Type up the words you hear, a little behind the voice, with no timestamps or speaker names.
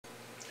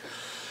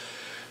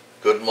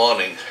Good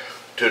morning.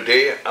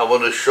 Today I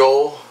want to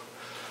show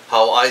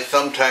how I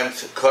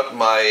sometimes cut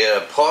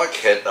my pork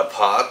head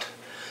apart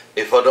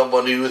if I don't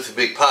want to use a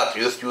big part.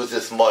 Just use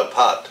a small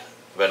part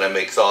when I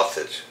make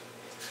sausage.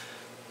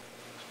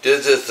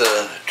 This is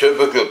a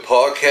typical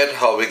pork head,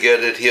 how we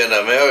get it here in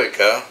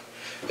America.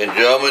 In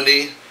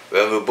Germany,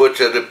 when we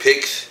butcher the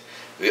pigs,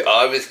 we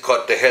always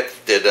cut the head,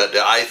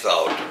 the eyes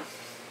out.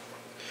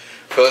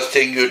 First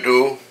thing you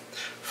do,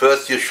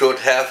 first you should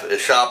have a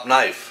sharp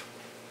knife.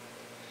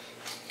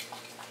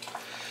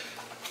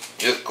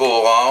 Just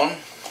go around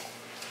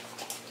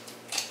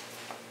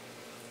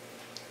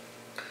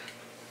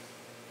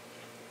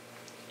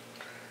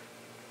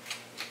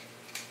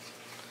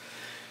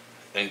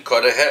and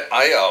cut a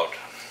eye out.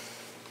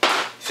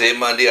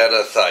 Same on the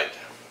other side.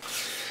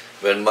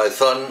 When my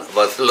son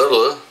was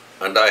little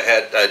and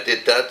I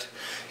did that,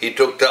 he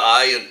took the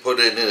eye and put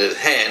it in his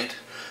hand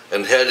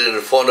and held it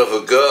in front of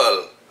a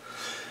girl.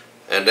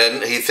 And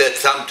then he said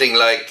something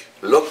like,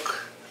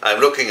 "Look, I'm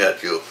looking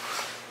at you."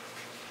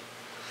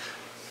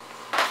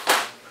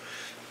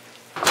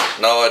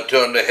 Now I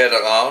turn the head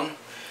around,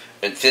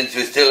 and since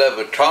we still have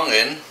a tongue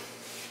in,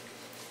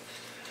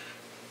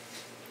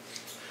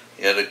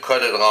 you have to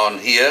cut it around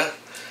here.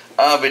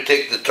 We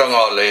take the tongue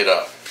out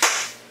later.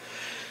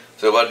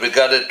 So what we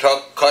got to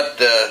cut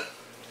the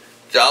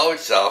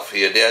jowls off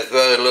here. There's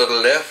very little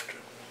left.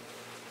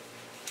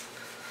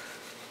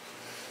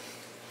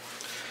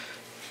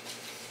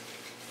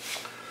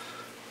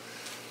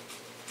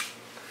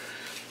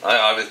 I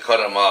always cut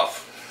them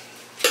off.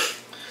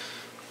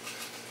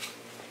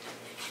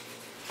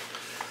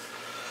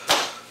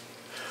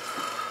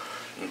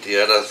 And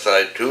the other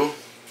side too.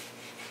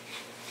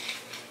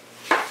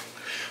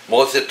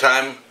 Most of the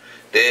time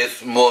there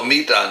is more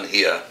meat on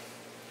here,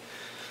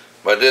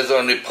 but this is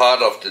only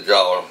part of the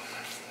jowl.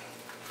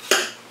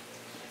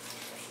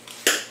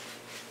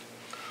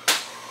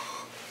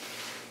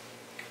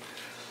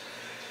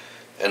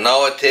 And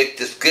now I take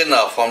the skin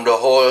off from the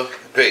whole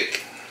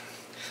pig.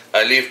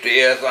 I leave the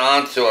ears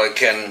on so I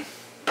can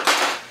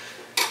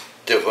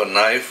dip a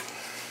knife.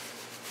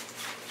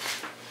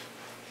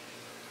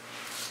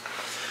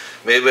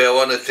 Maybe I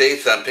want to say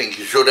something.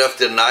 You should have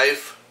the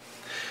knife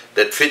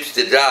that fits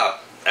the job.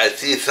 I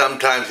see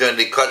sometimes when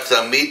they cut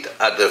some meat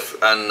on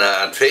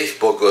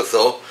Facebook or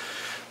so,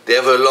 they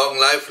have a long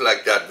knife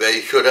like that where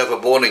you should have a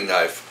boning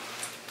knife.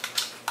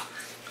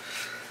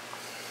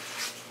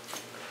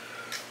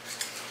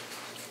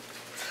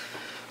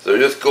 So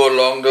just go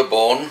along the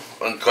bone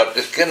and cut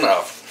the skin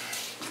off.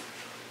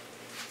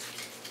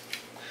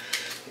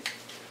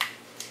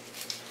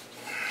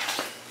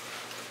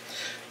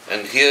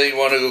 And here you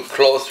want to go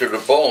close to the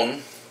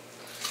bone,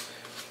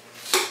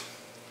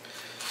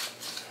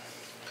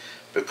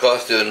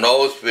 because the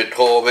nose we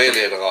throw away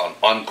later on,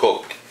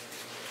 uncooked.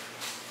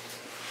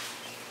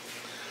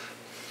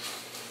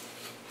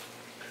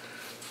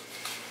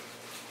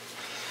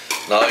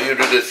 Now you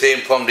do the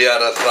same from the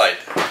other side.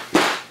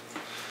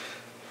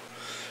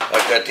 I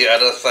got the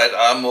other side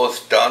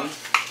almost done,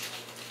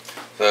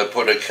 so I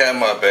put the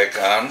camera back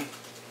on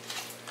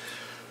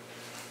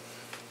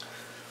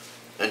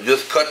and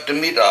just cut the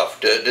meat off,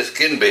 the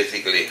skin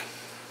basically.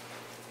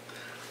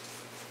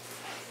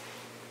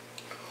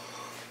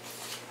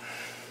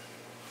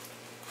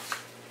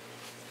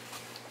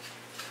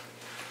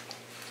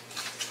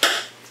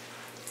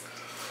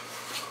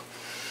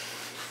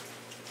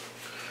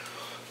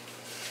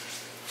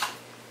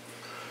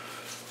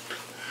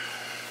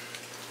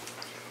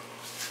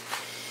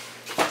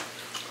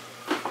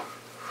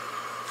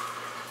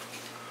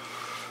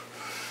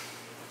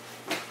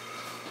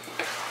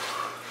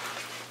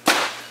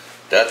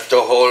 That's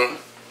the whole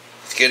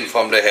skin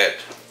from the head.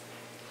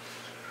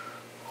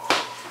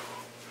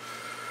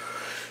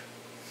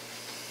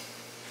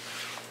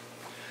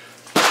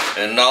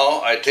 And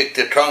now I take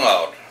the tongue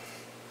out.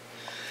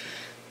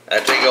 I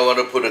think I want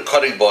to put a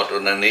cutting board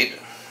underneath.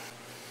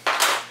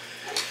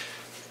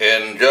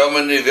 In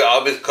Germany we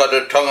always cut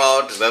the tongue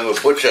out when we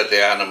butcher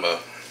the animal,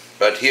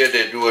 but here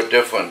they do it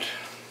different.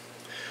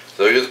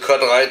 So you just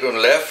cut right and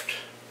left.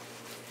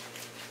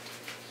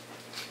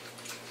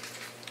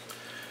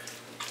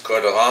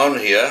 Cut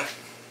around here,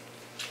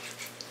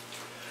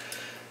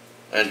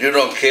 and you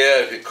don't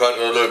care if you cut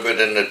a little bit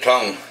in the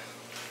tongue.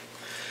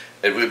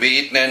 It will be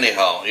eaten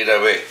anyhow,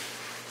 either way.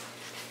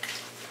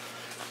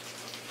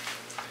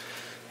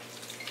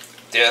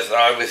 There's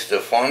always the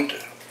front,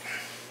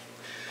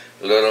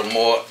 a little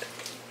more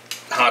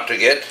hard to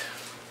get.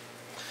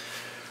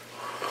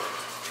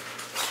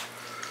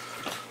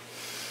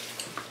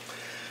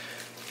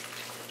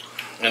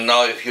 And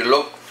now if you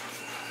look,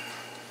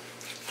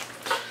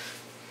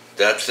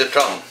 that's the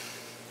tongue.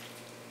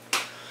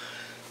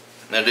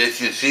 And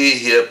as you see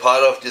here,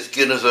 part of the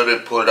skin is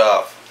already pulled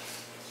off.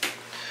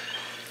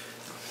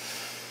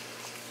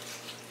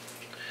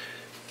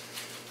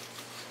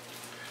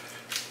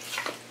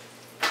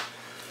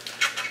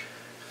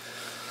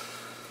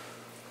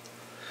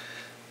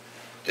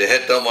 The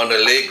head don't want to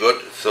lay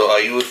good, so I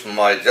use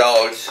my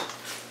jowls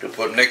to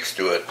put next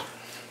to it.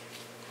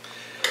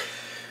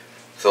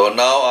 So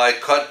now I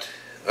cut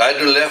right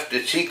and left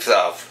the cheeks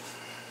off,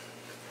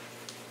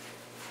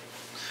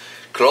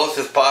 close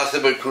as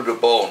possible to the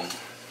bone.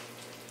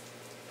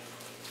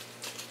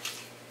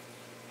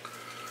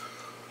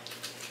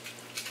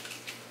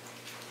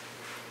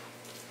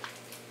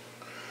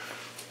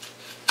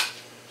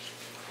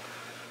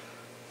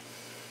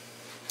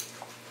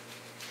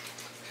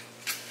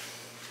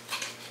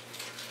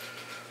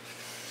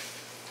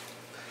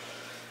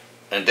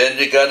 And then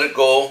you gotta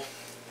go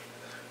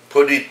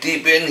put it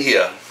deep in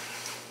here,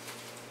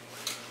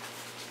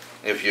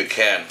 if you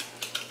can.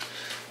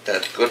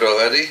 That's good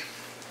already.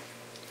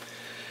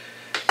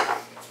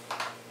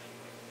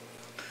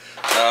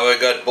 Now I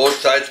got both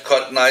sides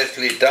cut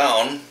nicely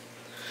down,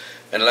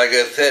 and like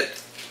I said,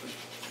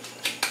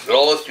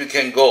 lowest you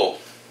can go,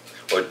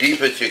 or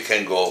deepest you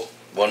can go.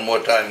 One more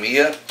time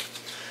here,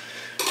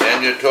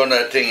 and you turn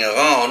that thing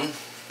around,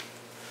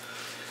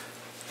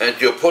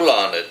 and you pull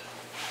on it.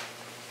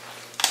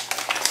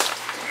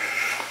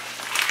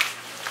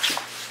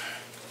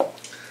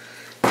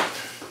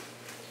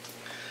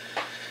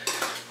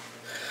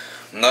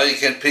 Now you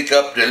can pick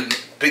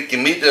the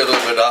meat a little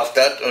bit off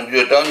that, and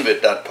you're done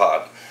with that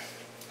part.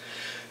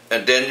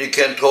 And then you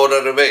can throw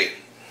that away.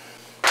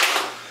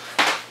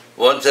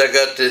 Once I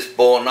got this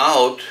bone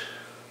out,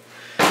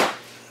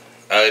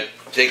 I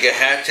take a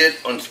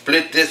hatchet and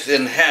split this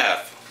in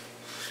half.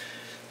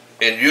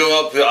 In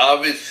Europe you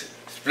always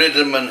split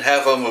them in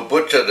half and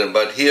butcher them,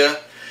 but here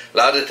a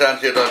lot of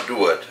times you don't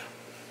do it.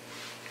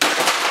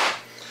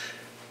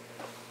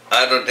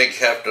 I don't think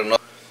you have to know.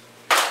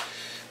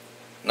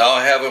 Now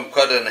I have them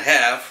cut in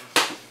half.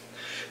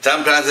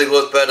 Sometimes it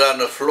goes better on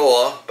the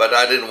floor, but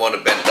I didn't want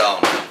to bend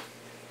down.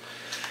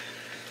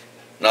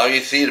 Now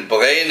you see the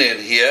brain in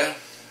here.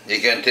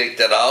 You can take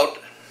that out.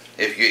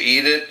 If you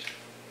eat it,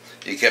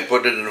 you can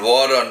put it in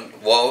water and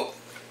water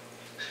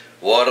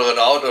it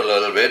out a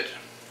little bit.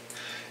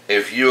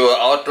 If you're an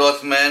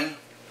outdoors man,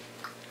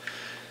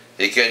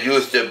 you can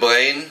use the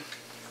brain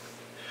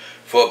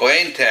for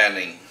brain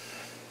tanning.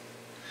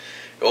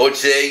 The old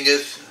saying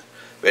is,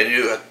 when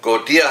you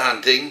go deer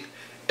hunting,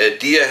 a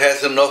deer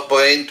has enough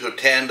brain to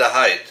tan the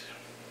hide.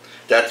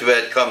 That's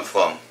where it comes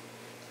from.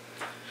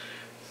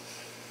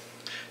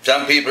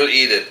 Some people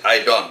eat it,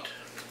 I don't.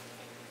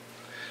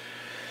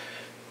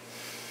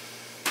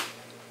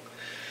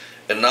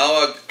 And now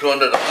I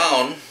turn it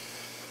around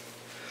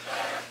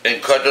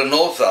and cut the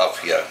nose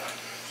off here.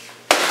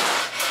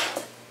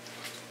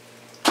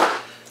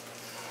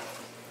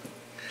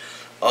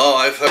 Oh,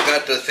 I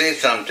forgot to say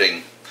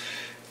something.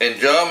 In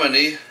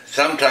Germany,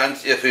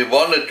 sometimes if we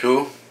wanted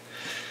to,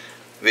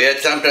 we had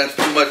sometimes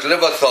too much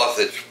liver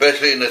sausage,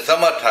 especially in the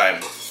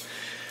summertime.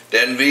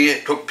 Then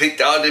we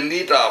picked all the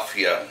meat off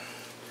here.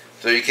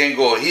 So you can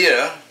go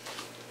here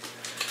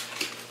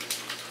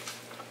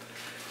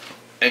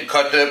and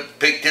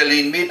pick the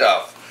lean meat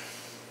off.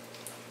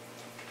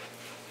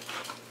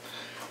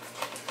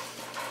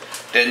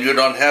 Then you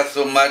don't have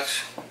so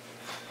much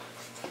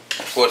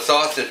for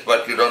sausage,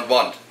 but you don't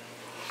want.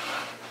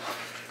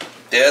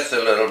 There's a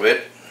little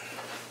bit.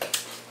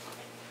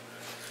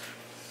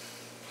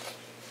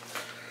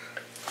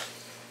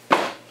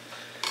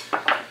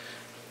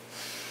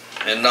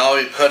 And now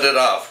you cut it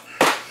off.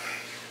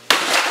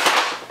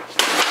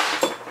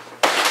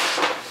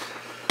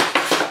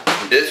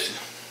 This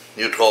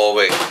you throw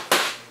away.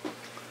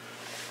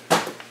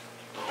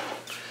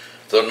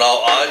 So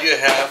now all you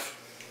have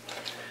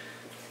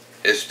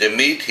is the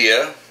meat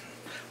here.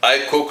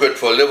 I cook it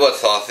for liver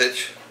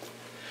sausage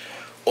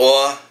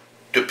or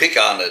to pick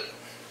on it.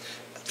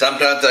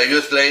 Sometimes I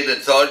just lay it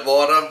in salt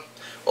water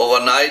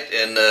overnight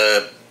in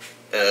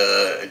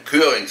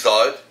curing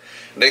salt.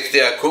 Next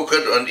day I cook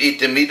it and eat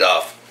the meat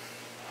off.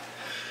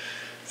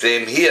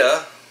 Same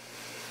here.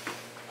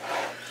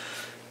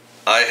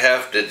 I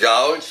have the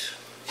jowls.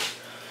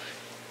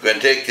 You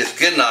can take the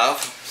skin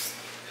off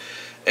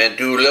and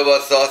do liver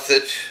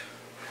sausage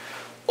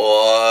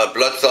or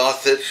blood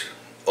sausage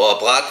or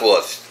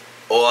bratwurst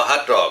or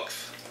hot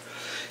dogs.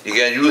 You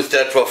can use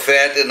that for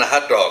fat in the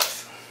hot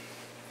dogs.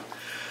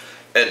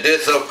 And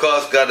this of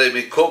course got to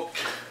be cooked.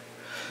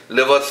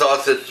 Liver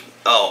sausage,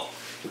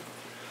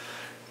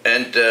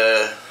 and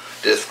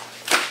this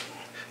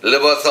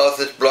liver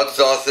sausage, blood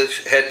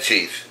sausage, head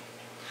cheese.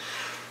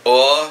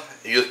 Or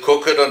you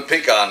cook it and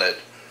pick on it.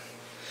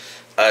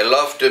 I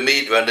love the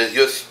meat when it's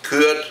just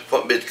cured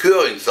with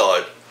curing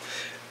salt.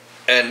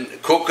 And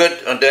cook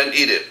it and then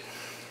eat it.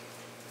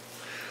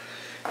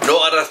 No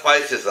other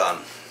spices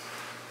on.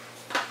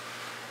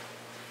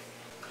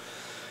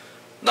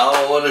 Now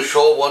I want to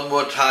show one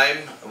more time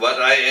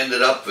what I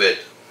ended up with.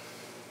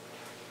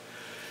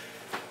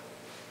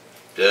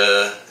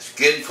 The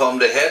skin from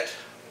the head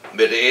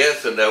with the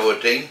ears and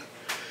everything.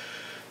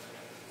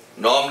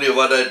 Normally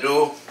what I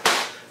do,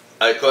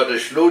 I cut the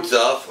schnutz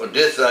off, and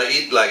this I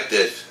eat like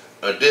this.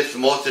 And this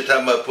most of the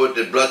time I put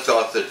in blood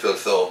sausage or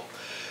so.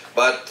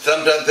 But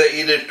sometimes I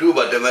eat it too,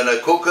 but then when I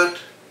cook it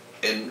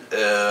in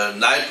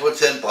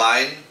 9%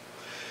 brine,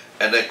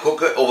 and I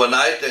cook it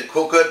overnight and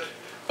cook it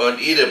and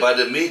eat it. But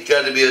the meat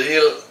got to be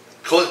real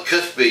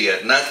crispy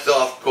yet, not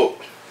soft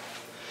cooked.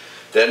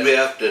 Then we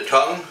have the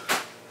tongue.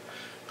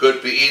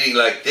 Could be eating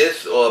like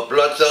this, or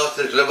blood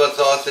sausage, liver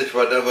sausage,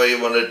 whatever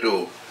you want to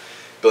do.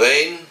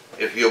 Brain,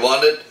 if you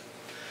want it.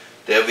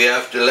 There we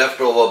have the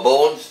leftover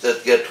bones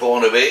that get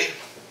thrown away.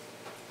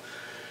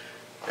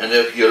 And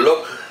if you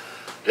look,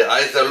 the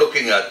eyes are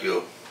looking at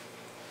you.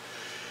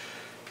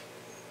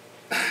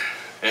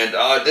 And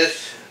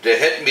the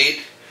head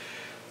meat,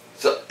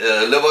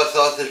 liver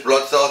sausage,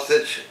 blood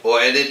sausage, or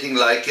anything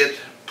like it,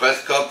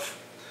 Presskopf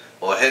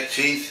or head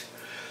cheese,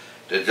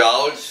 the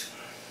jowls,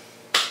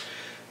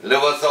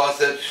 liver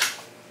sausage,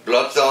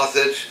 blood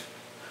sausage,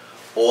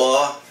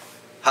 or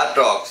hot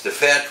dogs. The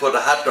fat for the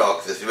hot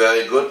dogs is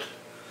very good.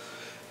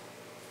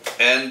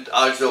 And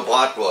also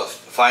bratwurst,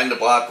 find the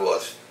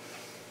bratwurst.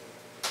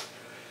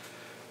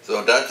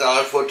 So that's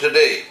all for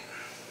today.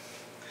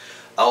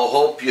 I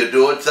hope you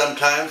do it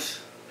sometimes,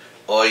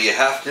 or you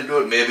have to do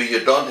it. Maybe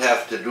you don't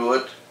have to do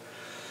it.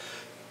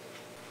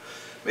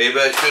 Maybe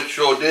I should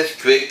show this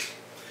quick.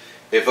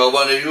 If I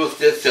want to use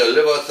this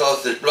liver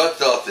sausage, blood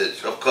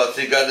sausage, of course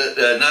you got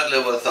it, not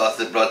liver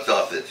sausage, blood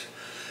sausage,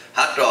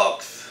 hot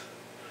dogs,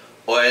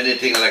 or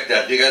anything like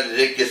that. You got to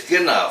take the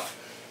skin off.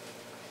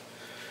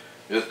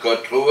 Just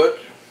cut through it,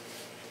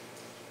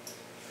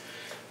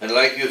 and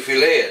like you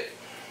fillet it.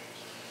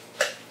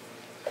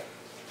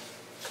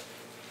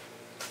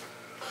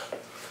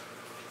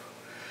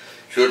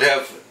 Should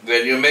have,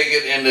 when you make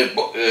it in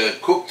the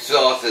cooked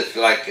sausage,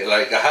 like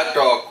a hot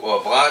dog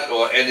or brat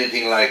or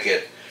anything like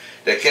it,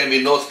 there can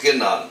be no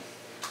skin on.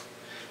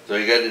 So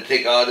you got to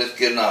take all the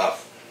skin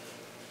off.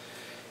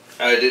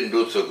 I didn't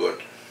do so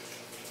good.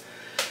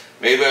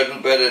 Maybe I'll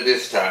do better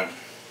this time.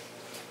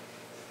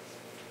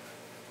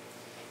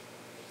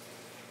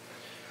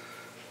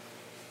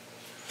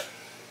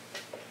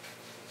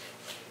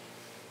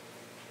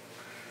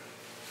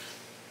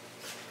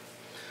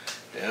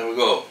 There we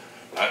go.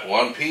 Like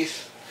one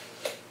piece.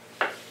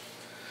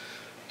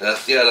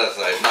 That's the other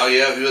side. Now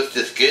you have used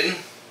the skin.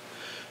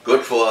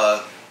 Good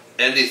for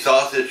any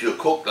sausage you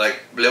cook,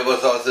 like liver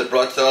sausage,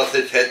 blood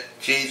sausage, head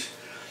cheese.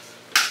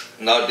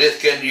 Now this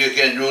skin you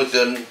can use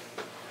in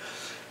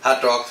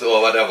hot dogs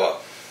or whatever.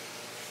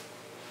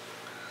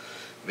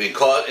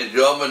 In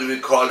German we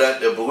call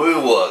that a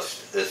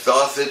Brühwurst. A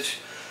sausage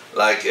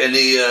like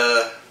any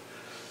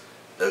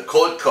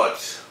cold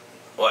cuts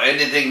or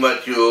anything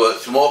that you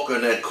smoke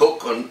and then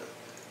cook and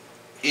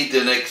eat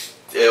the next,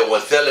 or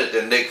sell it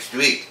the next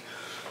week.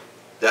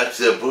 That's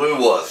a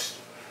Brühwurst.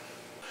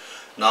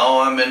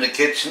 Now I'm in the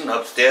kitchen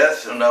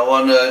upstairs and I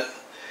want to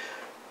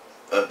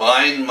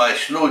brine my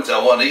schnoots.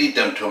 I want to eat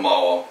them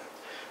tomorrow.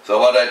 So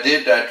what I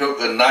did, I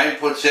took a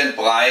 9%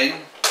 brine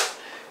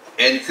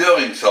and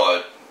curing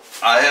salt.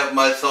 I have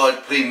my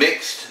salt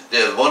pre-mixed.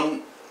 There's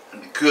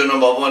cure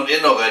number 1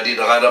 in already,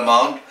 the right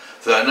amount.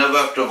 So I never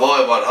have to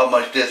worry about how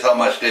much this, how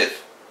much this.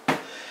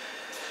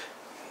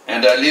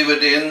 And I leave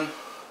it in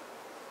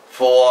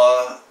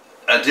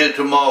until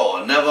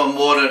tomorrow, never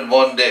more than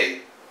 1 day.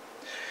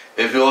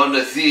 If you want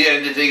to see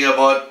anything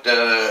about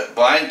the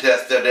brine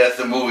tester, there's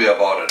a movie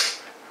about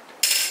it.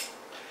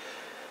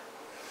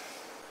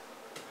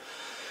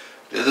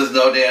 This is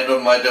now the end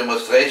of my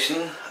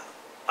demonstration.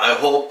 I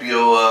hope you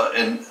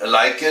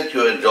like it,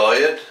 you enjoy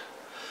it.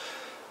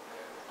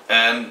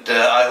 And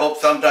I hope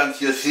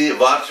sometimes you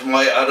watch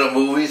my other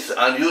movies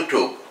on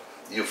YouTube.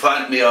 You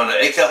find me on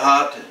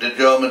Eckkehard, the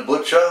German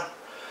butcher,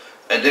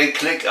 and then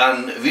click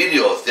on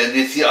videos, then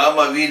you see all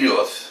my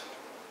videos.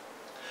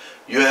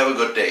 You have a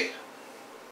good day.